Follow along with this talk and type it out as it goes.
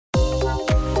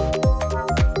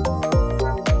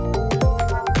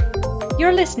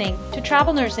You're listening to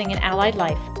Travel Nursing and Allied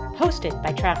Life, hosted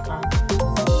by TravCon.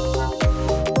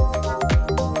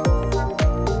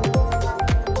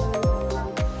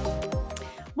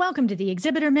 Welcome to the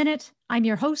Exhibitor Minute. I'm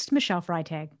your host, Michelle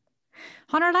Freitag.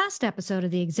 On our last episode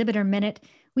of the Exhibitor Minute,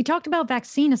 we talked about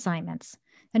vaccine assignments.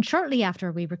 And shortly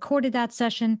after we recorded that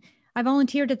session, I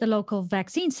volunteered at the local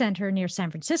vaccine center near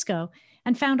San Francisco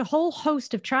and found a whole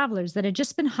host of travelers that had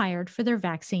just been hired for their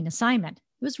vaccine assignment.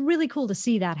 It was really cool to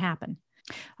see that happen.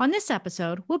 On this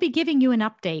episode, we'll be giving you an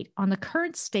update on the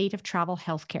current state of travel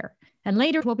healthcare. And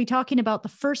later, we'll be talking about the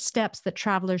first steps that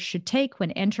travelers should take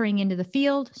when entering into the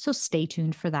field, so stay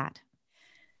tuned for that.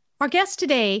 Our guest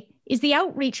today is the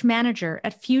outreach manager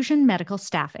at Fusion Medical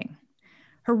Staffing.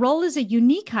 Her role is a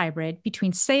unique hybrid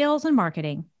between sales and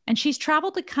marketing, and she's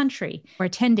traveled the country for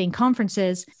attending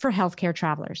conferences for healthcare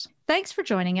travelers. Thanks for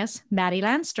joining us, Maddie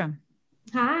Landstrom.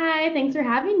 Hi, thanks for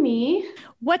having me.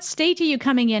 What state are you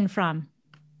coming in from?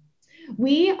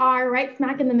 We are right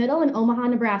smack in the middle in Omaha,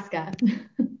 Nebraska.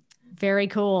 Very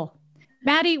cool.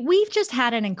 Maddie, we've just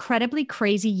had an incredibly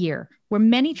crazy year where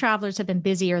many travelers have been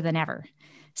busier than ever.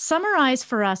 Summarize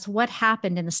for us what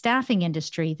happened in the staffing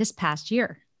industry this past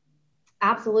year.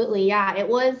 Absolutely. Yeah, it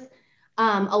was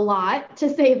a lot,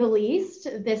 to say the least.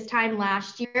 This time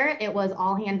last year, it was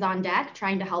all hands on deck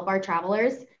trying to help our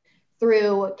travelers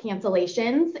through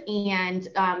cancellations and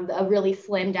a really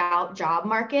slimmed out job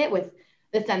market with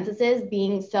the censuses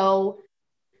being so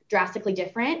drastically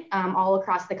different all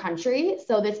across the country.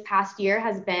 So this past year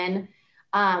has been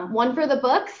one for the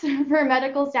books for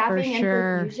medical staffing and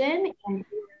for Fusion. And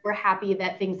we're happy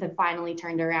that things have finally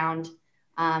turned around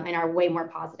and are way more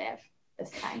positive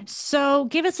this time. So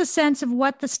give us a sense of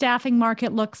what the staffing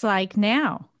market looks like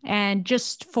now. And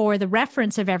just for the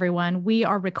reference of everyone, we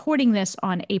are recording this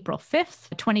on April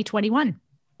 5th, 2021.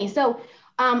 So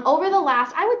over the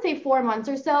last, I would say 4 months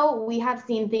or so, we have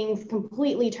seen things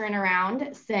completely turn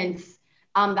around since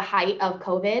the height of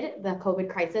COVID, the COVID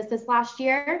crisis this last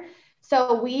year.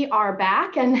 So we are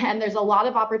back and there's a lot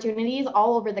of opportunities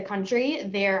all over the country.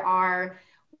 There are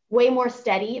way more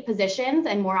steady positions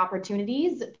and more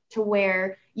opportunities to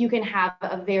where you can have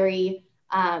a very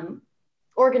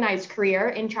organized career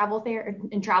in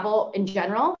travel in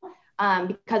general,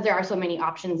 because there are so many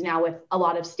options now with a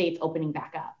lot of states opening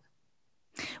back up.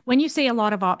 When you say a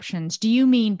lot of options, do you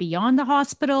mean beyond the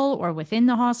hospital or within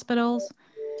the hospitals?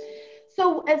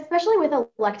 So especially with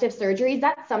elective surgeries,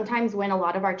 that's sometimes when a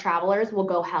lot of our travelers will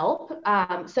go help.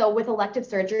 So with elective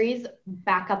surgeries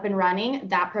back up and running,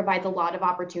 that provides a lot of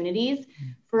opportunities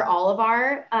for all of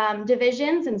our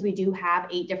divisions, since we do have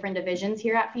 8 different divisions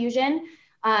here at Fusion.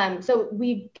 So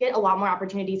we get a lot more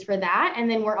opportunities for that.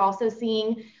 And then we're also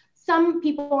seeing some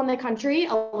people in the country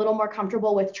a little more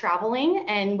comfortable with traveling,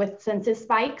 and with census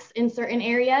spikes in certain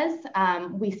areas,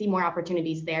 we see more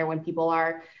opportunities there when people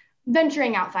are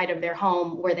venturing outside of their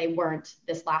home where they weren't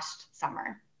this last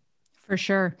summer. For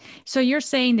sure. So you're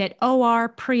saying that OR,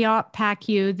 pre-op,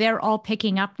 PACU, they're all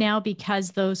picking up now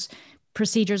because those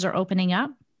procedures are opening up?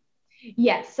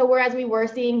 Yes. So whereas we were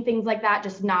seeing things like that,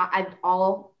 just not at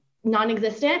all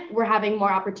non-existent, we're having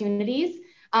more opportunities.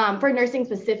 For nursing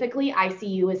specifically,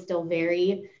 ICU is still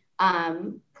very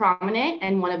prominent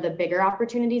and one of the bigger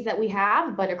opportunities that we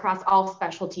have, but across all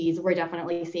specialties, we're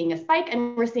definitely seeing a spike,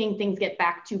 and we're seeing things get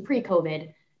back to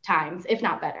pre-COVID times, if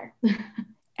not better.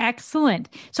 Excellent.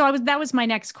 So that was my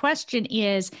next question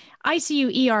is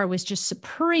ICU ER was just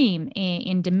supreme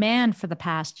in demand for the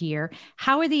past year.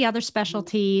 How are the other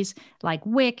specialties like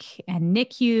WIC and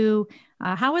NICU?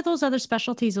 How are those other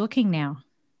specialties looking now?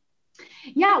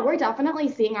 Yeah, we're definitely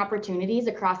seeing opportunities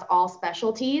across all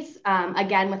specialties.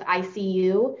 Again, with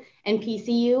ICU and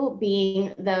PCU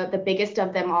being the biggest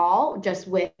of them all, just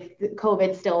with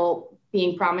COVID still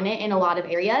being prominent in a lot of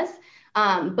areas.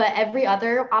 But every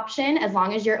other option, as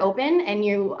long as you're open and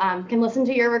you can listen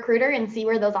to your recruiter and see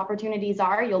where those opportunities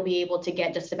are, you'll be able to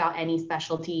get just about any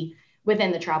specialty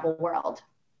within the travel world.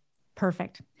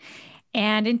 Perfect.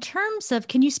 And in terms of,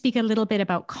 can you speak a little bit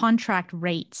about contract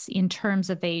rates in terms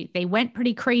of they went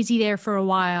pretty crazy there for a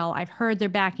while. I've heard they're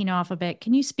backing off a bit.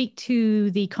 Can you speak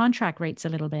to the contract rates a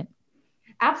little bit?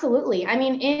 Absolutely. I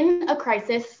mean, in a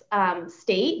crisis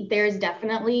state, there's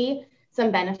definitely some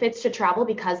benefits to travel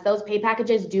because those pay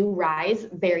packages do rise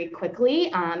very quickly.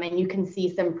 And you can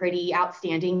see some pretty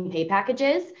outstanding pay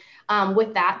packages.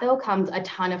 With that, though, comes a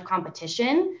ton of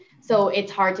competition. So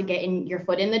it's hard to get your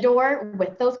foot in the door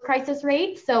with those crisis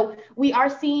rates. So we are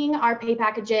seeing our pay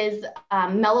packages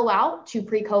mellow out to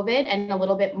pre-COVID and a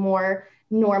little bit more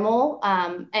normal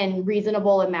and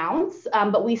reasonable amounts,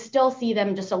 but we still see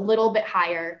them just a little bit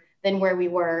higher than where we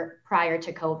were prior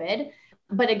to COVID.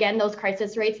 But again, those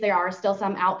crisis rates, there are still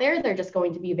some out there. They're just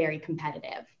going to be very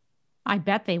competitive. I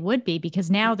bet they would be, because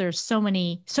now there's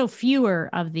so fewer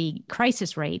of the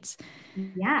crisis rates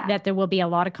that there will be a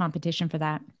lot of competition for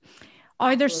that.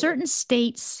 Are there certain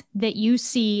states that you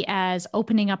see as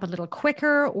opening up a little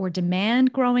quicker or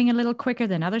demand growing a little quicker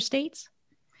than other states?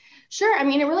 Sure. I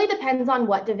mean, it really depends on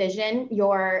what division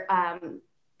you're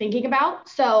thinking about.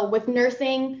 So with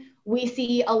nursing, we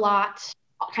see a lot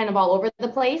kind of all over the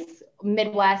place,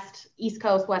 Midwest, East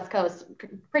Coast, West Coast,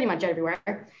 pretty much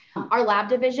everywhere. Our lab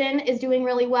division is doing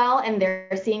really well, and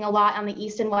they're seeing a lot on the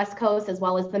East and West Coast, as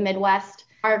well as the Midwest.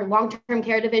 Our long-term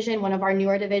care division, one of our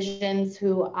newer divisions,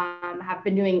 who have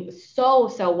been doing so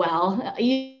well,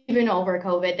 even over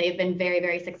COVID. They've been very,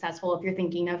 very successful. If you're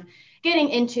thinking of getting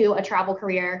into a travel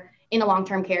career in a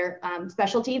long-term care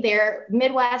specialty, they're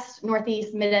Midwest,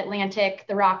 Northeast, Mid-Atlantic,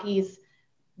 the Rockies.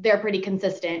 They're pretty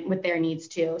consistent with their needs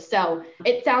too. So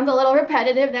it sounds a little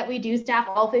repetitive that we do staff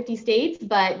all 50 states,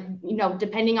 but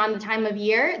depending on the time of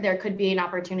year, there could be an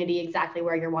opportunity exactly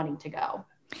where you're wanting to go.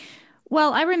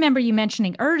 Well, I remember you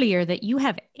mentioning earlier that you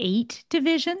have 8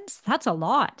 divisions. That's a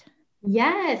lot.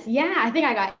 Yes. Yeah. I think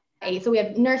I got 8. So we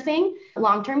have nursing,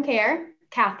 long-term care,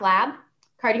 cath lab,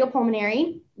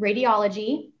 cardiopulmonary,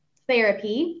 radiology,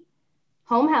 therapy,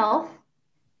 home health,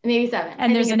 maybe 7.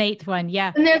 And there's an 8th one.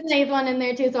 Yeah. And there's an 8th one in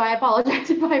there too. So I apologize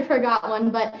if I forgot one,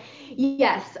 but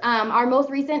yes, our most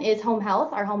recent is home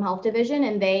health, our home health division.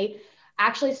 And they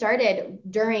actually started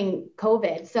during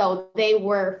COVID. So they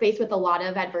were faced with a lot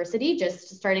of adversity,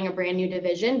 just starting a brand new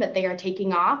division, but they are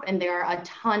taking off, and there are a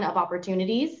ton of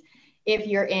opportunities. If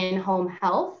you're in home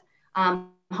health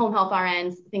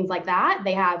RNs, things like that,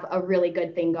 they have a really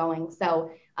good thing going. So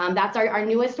that's our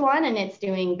newest one, and it's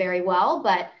doing very well.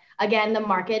 But again, the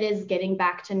market is getting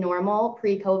back to normal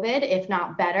pre-COVID, if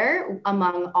not better,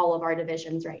 among all of our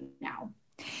divisions right now.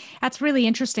 That's really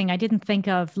interesting. I didn't think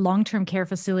of long-term care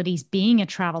facilities being a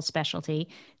travel specialty.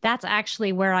 That's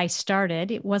actually where I started.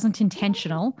 It wasn't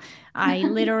intentional. I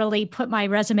literally put my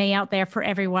resume out there for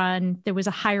everyone. There was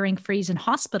a hiring freeze in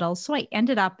hospitals. So I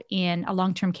ended up in a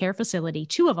long-term care facility,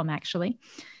 2 of them actually.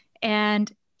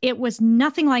 And it was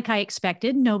nothing like I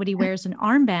expected. Nobody wears an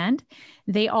armband.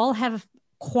 They all have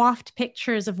coiffed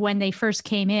pictures of when they first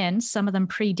came in. Some of them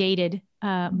predated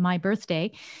my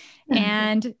birthday.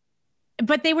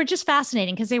 But they were just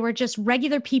fascinating because they were just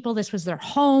regular people. This was their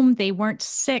home. They weren't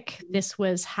sick. This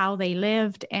was how they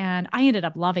lived. And I ended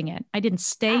up loving it. I didn't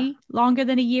stay longer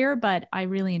than a year, but I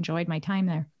really enjoyed my time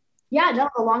there. Yeah, no,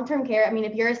 the long-term care. I mean,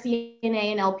 if you're a CNA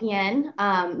and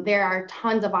LPN, there are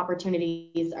tons of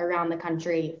opportunities around the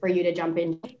country for you to jump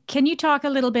in. Can you talk a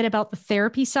little bit about the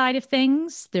therapy side of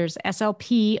things? There's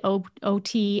SLP,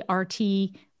 OT, RT,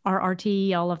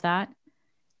 RRT, all of that.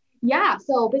 Yeah,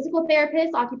 so physical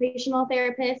therapists, occupational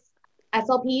therapists,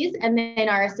 SLPs, and then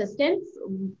our assistants,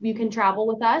 you can travel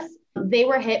with us. They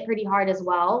were hit pretty hard as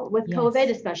well with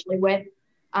COVID, especially with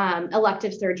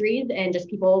elective surgeries and just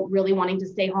people really wanting to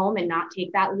stay home and not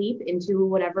take that leap into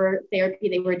whatever therapy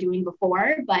they were doing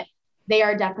before. But they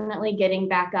are definitely getting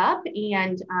back up,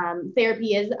 and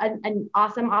therapy is an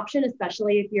awesome option,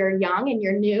 especially if you're young and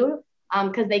you're new,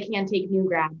 because they can take new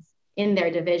grads in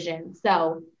their division.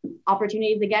 So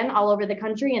opportunities again all over the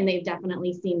country, and they've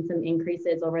definitely seen some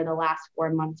increases over the last 4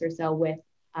 months or so with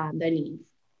the needs.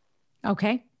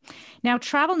 Okay. Now,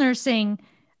 travel nursing,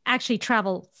 actually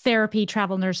travel therapy,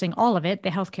 travel nursing, all of it, the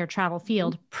healthcare travel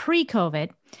field pre-COVID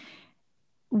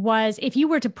was, if you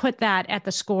were to put that at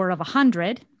the score of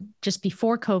 100 just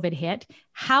before COVID hit,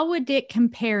 how would it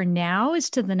compare now as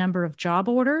to the number of job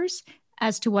orders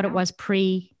as to what it was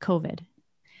pre-COVID?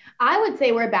 I would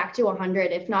say we're back to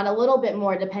 100, if not a little bit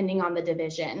more, depending on the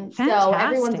division. Fantastic. So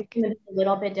everyone's a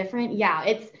little bit different. Yeah,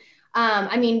 it's,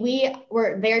 I mean, we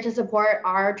were there to support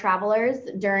our travelers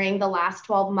during the last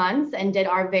 12 months and did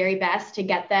our very best to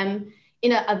get them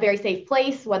in a very safe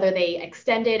place, whether they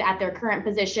extended at their current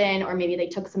position or maybe they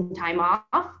took some time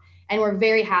off. And we're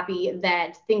very happy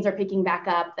that things are picking back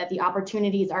up, that the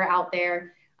opportunities are out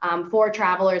there for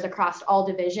travelers across all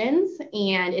divisions.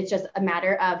 And it's just a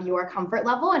matter of your comfort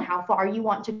level and how far you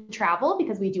want to travel,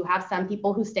 because we do have some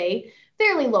people who stay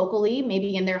fairly locally,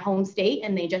 maybe in their home state,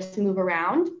 and they just move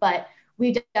around. But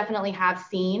we definitely have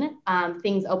seen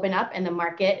things open up and the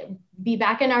market be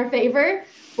back in our favor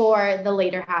for the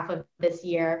later half of this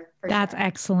year. That's sure.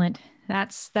 Excellent.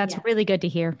 That's really good to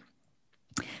hear.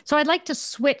 So I'd like to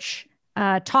switch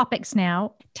topics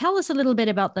now. Tell us a little bit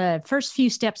about the first few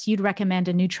steps you'd recommend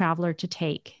a new traveler to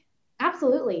take.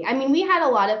 Absolutely. I mean, we had a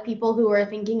lot of people who were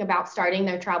thinking about starting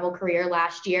their travel career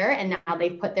last year, and now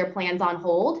they've put their plans on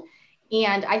hold.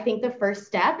 And I think the first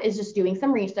step is just doing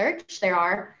some research. There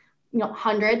are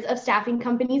hundreds of staffing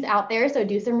companies out there. So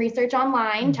do some research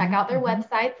online, check out their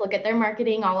websites, look at their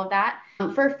marketing, all of that.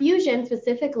 For Fusion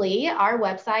specifically, our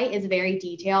website is very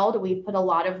detailed. We've put a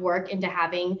lot of work into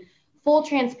having full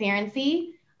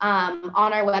transparency on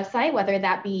our website, whether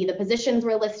that be the positions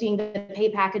we're listing, the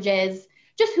pay packages,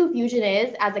 just who Fusion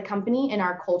is as a company and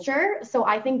our culture. So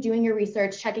I think doing your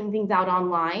research, checking things out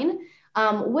online.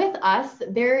 With us,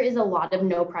 there is a lot of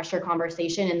no pressure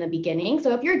conversation in the beginning.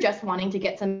 So if you're just wanting to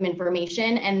get some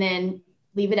information and then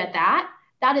leave it at that,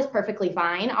 that is perfectly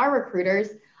fine. Our recruiters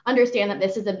understand that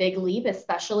this is a big leap,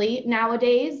 especially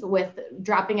nowadays with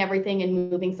dropping everything and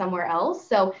moving somewhere else.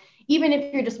 So even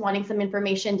if you're just wanting some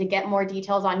information to get more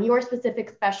details on your specific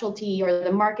specialty or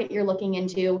the market you're looking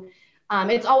into,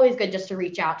 it's always good just to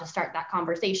reach out to start that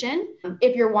conversation.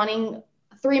 If you're wanting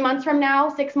 3 months from now,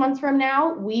 6 months from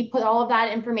now, we put all of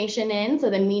that information in so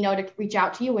then we know to reach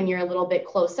out to you when you're a little bit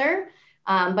closer.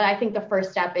 But I think the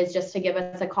first step is just to give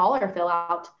us a call or fill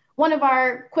out one of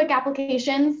our quick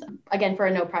applications, again, for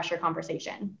a no pressure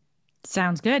conversation.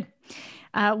 Sounds good.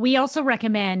 We also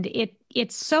recommend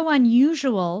it's so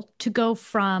unusual to go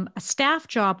from a staff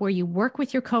job where you work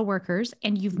with your coworkers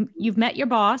and you've met your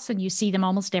boss and you see them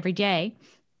almost every day,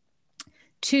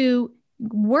 to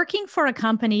working for a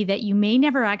company that you may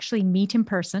never actually meet in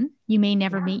person. You may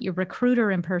never meet your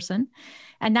recruiter in person.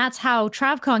 And that's how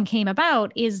TravCon came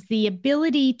about, is the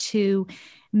ability to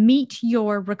meet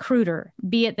your recruiter,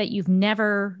 be it that you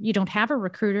don't have a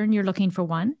recruiter and you're looking for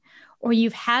one, or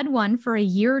you've had one for a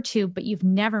year or two, but you've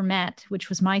never met, which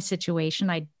was my situation.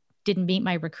 I didn't meet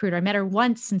my recruiter. I met her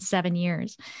once in 7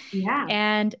 years. Yeah.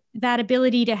 And that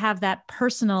ability to have that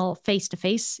personal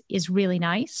face-to-face is really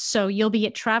nice. So you'll be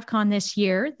at TravCon this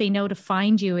year. They know to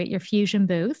find you at your Fusion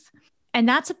booth. And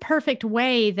that's a perfect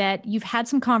way that you've had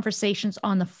some conversations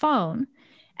on the phone.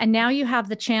 And now you have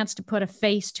the chance to put a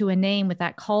face to a name with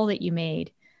that call that you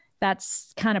made.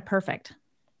 That's kind of perfect.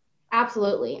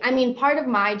 Absolutely. I mean, part of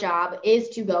my job is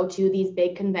to go to these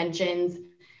big conventions,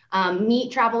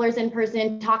 meet travelers in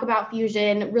person, talk about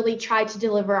Fusion, really try to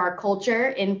deliver our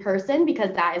culture in person,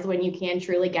 because that is when you can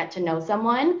truly get to know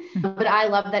someone. But I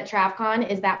love that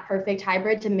TravCon is that perfect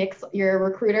hybrid to mix your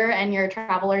recruiter and your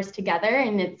travelers together.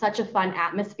 And it's such a fun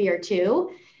atmosphere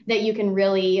too, that you can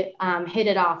really hit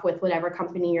it off with whatever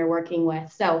company you're working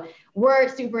with. So we're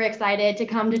super excited to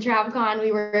come to TravCon.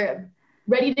 We were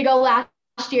ready to go last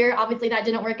year. Obviously that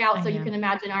didn't work out. So you can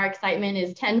imagine our excitement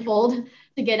is tenfold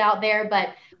to get out there.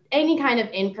 But any kind of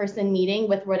in-person meeting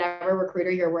with whatever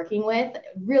recruiter you're working with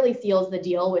really seals the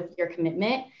deal with your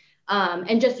commitment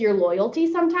and just your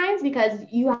loyalty sometimes, because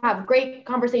you have great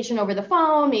conversation over the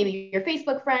phone, maybe your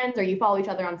Facebook friends, or you follow each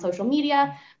other on social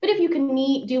media. But if you can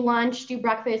meet, do lunch, do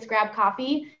breakfast, grab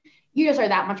coffee, you just are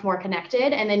that much more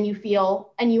connected. And then you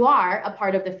feel, and you are a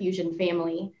part of the Fusion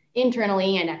family,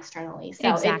 internally and externally.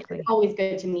 So exactly. It's always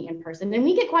good to meet in person. And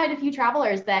we get quite a few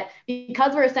travelers that,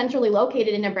 because we're centrally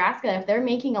located in Nebraska, if they're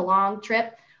making a long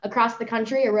trip across the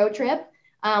country, a road trip,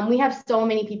 we have so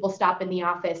many people stop in the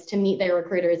office to meet their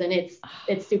recruiters, and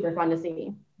it's super fun to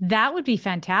see. That would be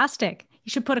fantastic. You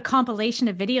should put a compilation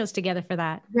of videos together for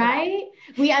that. Right?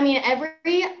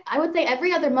 I would say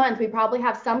every other month, we probably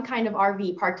have some kind of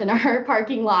RV parked in our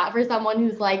parking lot for someone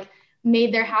who's like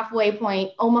made their halfway point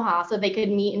Omaha, so they could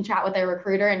meet and chat with their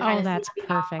recruiter and kind of that's see what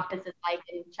perfect. the office is like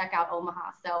and check out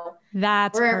Omaha. So we're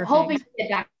perfect. Hoping to get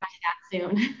back to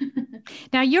that soon.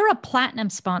 Now, you're a platinum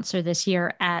sponsor this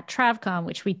year at TravCon,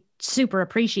 which we super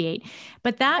appreciate.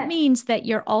 But that means that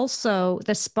you're also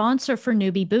the sponsor for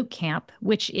Newbie Boot Camp,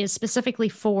 which is specifically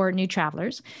for new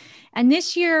travelers. And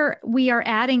this year we are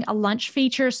adding a lunch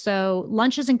feature. So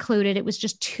lunch is included. It was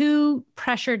just too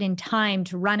pressured in time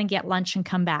to run and get lunch and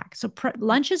come back. So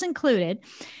lunch is included.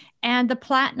 And the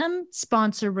platinum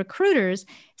sponsor recruiters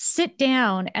sit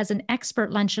down as an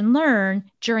expert lunch and learn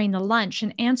during the lunch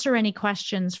and answer any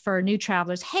questions for new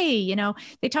travelers. Hey,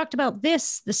 they talked about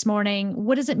this morning.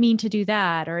 What does it mean to do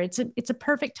that? Or it's a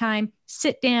perfect time.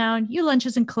 Sit down, your lunch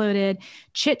is included,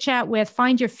 chit chat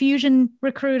find your Fusion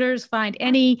recruiters, find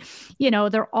any,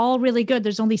 they're all really good.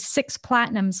 There's only 6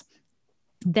 platinums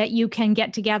that you can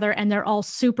get together, and they're all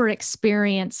super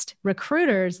experienced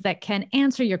recruiters that can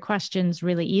answer your questions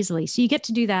really easily. So you get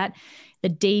to do that the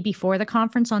day before the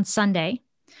conference on Sunday.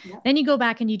 Yep. Then you go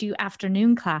back and you do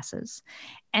afternoon classes.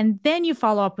 And then you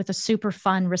follow up with a super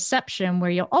fun reception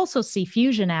where you'll also see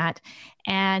Fusion at,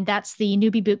 and that's the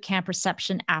Newbie Boot Camp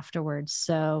reception afterwards.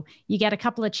 So you get a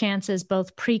couple of chances,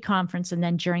 both pre-conference and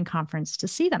then during conference, to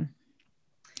see them.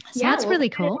 So that's really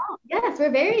cool. Yes, we're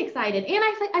very excited. And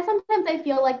I sometimes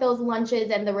feel like those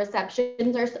lunches and the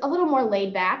receptions are a little more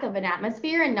laid back of an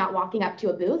atmosphere and not walking up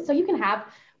to a booth. So you can have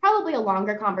probably a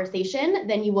longer conversation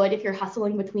than you would if you're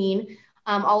hustling between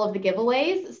all of the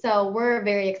giveaways. So we're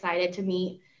very excited to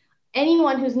meet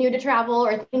anyone who's new to travel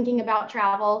or thinking about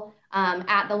travel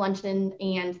at the luncheon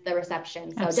and the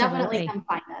reception. So Definitely come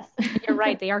find us. You're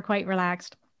right. They are quite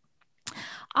relaxed.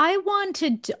 I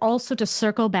wanted also to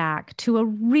circle back to a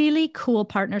really cool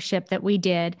partnership that we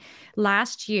did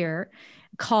last year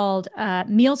called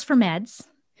Meals for Meds.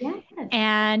 Yes.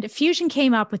 And Fusion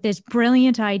came up with this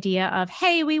brilliant idea of,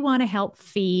 hey, we want to help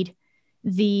feed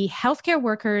the healthcare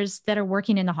workers that are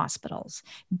working in the hospitals,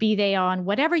 be they on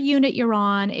whatever unit you're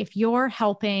on. If you're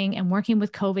helping and working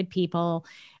with COVID people,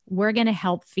 we're going to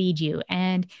help feed you.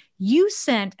 And you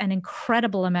sent an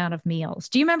incredible amount of meals.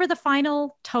 Do you remember the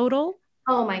final total?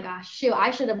 Oh my gosh, shoot, I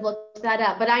should have looked that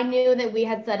up, but I knew that we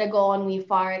had set a goal and we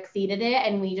far exceeded it.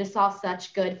 And we just saw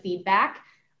such good feedback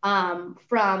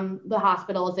from the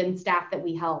hospitals and staff that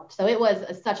we helped. So it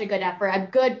was such a good effort, a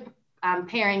good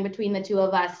pairing between the two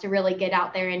of us to really get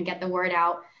out there and get the word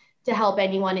out to help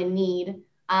anyone in need.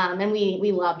 And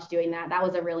we loved doing that. That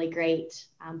was a really great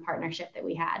partnership that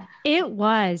we had. It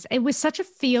was such a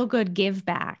feel-good give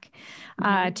back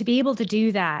to be able to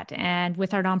do that. And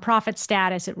with our nonprofit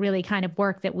status, it really kind of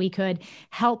worked that we could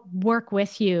help work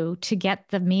with you to get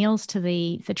the meals to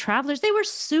the travelers. They were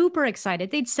super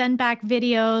excited. They'd send back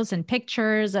videos and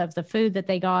pictures of the food that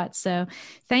they got. So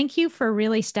thank you for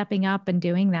really stepping up and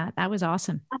doing that. That was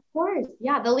awesome. Of course.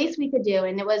 Yeah, the least we could do.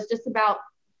 And it was just about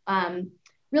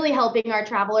really helping our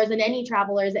travelers and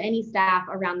any staff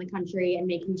around the country and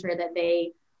making sure that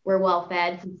they were well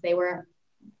fed, since they were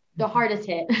the hardest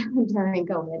hit during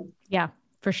COVID. Yeah,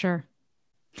 for sure.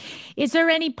 Is there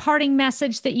any parting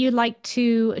message that you'd like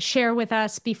to share with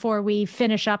us before we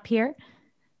finish up here?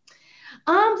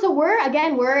 So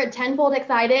we're tenfold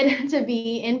excited to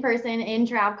be in person in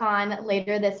TravCon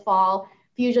later this fall.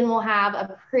 Fusion will have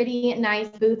a pretty nice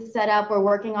booth set up. We're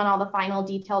working on all the final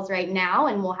details right now,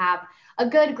 and we'll have a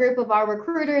good group of our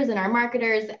recruiters and our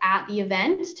marketers at the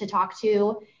event to talk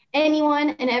to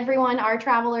anyone and everyone, our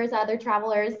travelers, other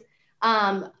travelers.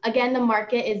 Again, the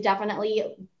market is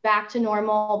definitely back to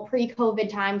normal. Pre-COVID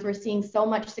times, we're seeing so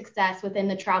much success within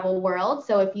the travel world.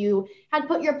 So if you had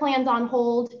put your plans on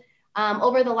hold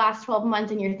over the last 12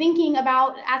 months and you're thinking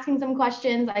about asking some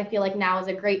questions, I feel like now is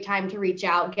a great time to reach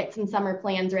out, get some summer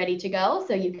plans ready to go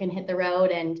so you can hit the road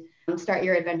and start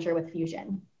your adventure with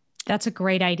Fusion. That's a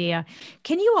great idea.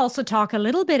 Can you also talk a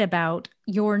little bit about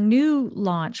your new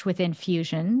launch within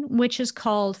Fusion, which is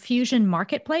called Fusion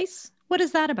Marketplace? What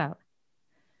is that about?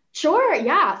 Sure.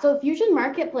 Yeah. So Fusion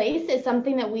Marketplace is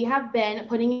something that we have been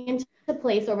putting into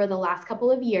place over the last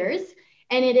couple of years.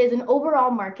 And it is an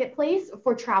overall marketplace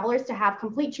for travelers to have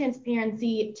complete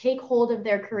transparency, take hold of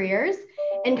their careers,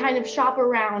 and kind of shop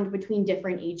around between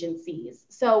different agencies.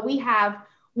 So we have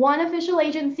one official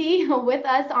agency with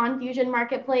us on Fusion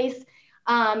Marketplace.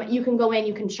 You can go in,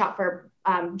 you can shop for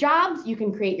jobs, you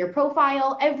can create your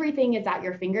profile. Everything is at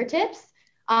your fingertips.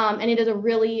 And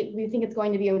we think it's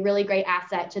going to be a really great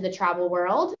asset to the travel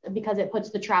world because it puts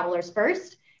the travelers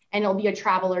first, and it'll be a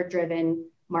traveler-driven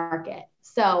market.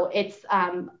 So it's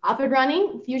up and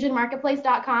running,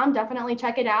 fusionmarketplace.com. Definitely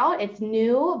check it out. It's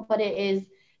new, but it is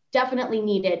definitely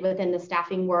needed within the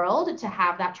staffing world to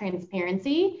have that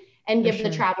transparency and give the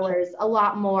travelers a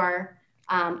lot more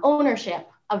ownership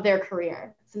of their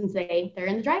career, since they're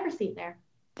in the driver's seat there.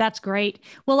 That's great.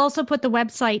 We'll also put the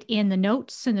website in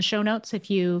the show notes, if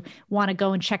you want to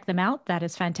go and check them out. That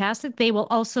is fantastic.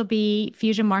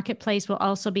 Fusion Marketplace will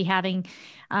also be having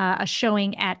a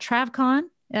showing at TravCon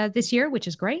this year, which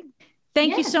is great.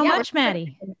 Thank you so much,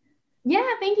 Maddie. Yeah,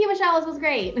 thank you, Michelle. This was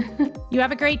great. You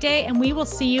have a great day, and we will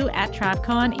see you at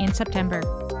TravCon in September.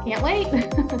 Can't wait.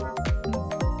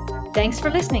 Thanks for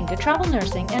listening to Travel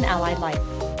Nursing and Allied Life.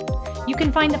 You can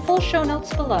find the full show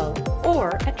notes below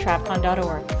or at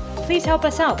travcon.org. Please help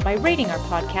us out by rating our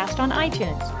podcast on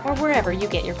iTunes or wherever you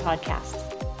get your podcasts.